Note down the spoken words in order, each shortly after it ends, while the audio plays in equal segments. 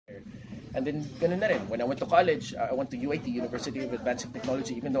And then ganun na rin. When I went to college, I went to UIT, University of Advanced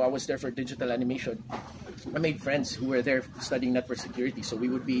Technology. Even though I was there for digital animation, I made friends who were there studying network security. So we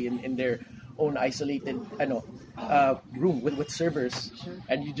would be in their own isolated room with servers,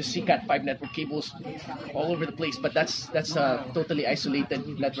 and you just see Cat5 network cables all over the place. But that's a totally isolated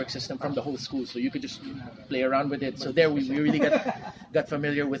network system from the whole school, so you could just play around with it. So there we really got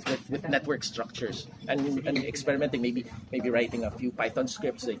familiar with network structures and experimenting, maybe writing a few Python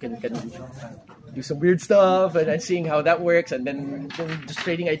scripts. They can do some weird stuff and seeing how that works, and then just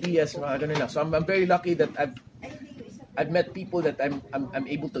trading ideas. I don't know. So I'm very lucky that I've met people that I'm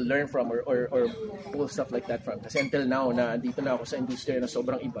able to learn from or pull stuff like that from. Kasi until now na dito na ako sa industriya na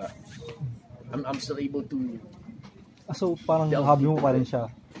sobrang iba, I'm still able to. So parang hobby mo pa rin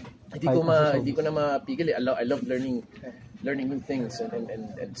siya. Hindi ko na mapigil. I love learning new things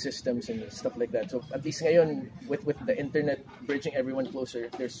and systems and stuff like that. So at least ngayon with the internet bridging everyone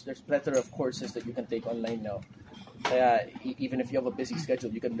closer, there's plethora of courses that you can take online now. Kaya even if you have a busy schedule,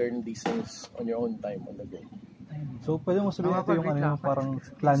 you can learn these things on your own time on the go. So, pwede mo sabihin ito yung parang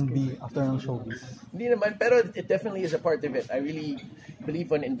plan B after ng showbiz? Hindi naman, pero it definitely is a part of it. I really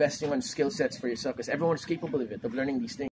believe in investing on skill sets for yourself because everyone's capable of learning these things.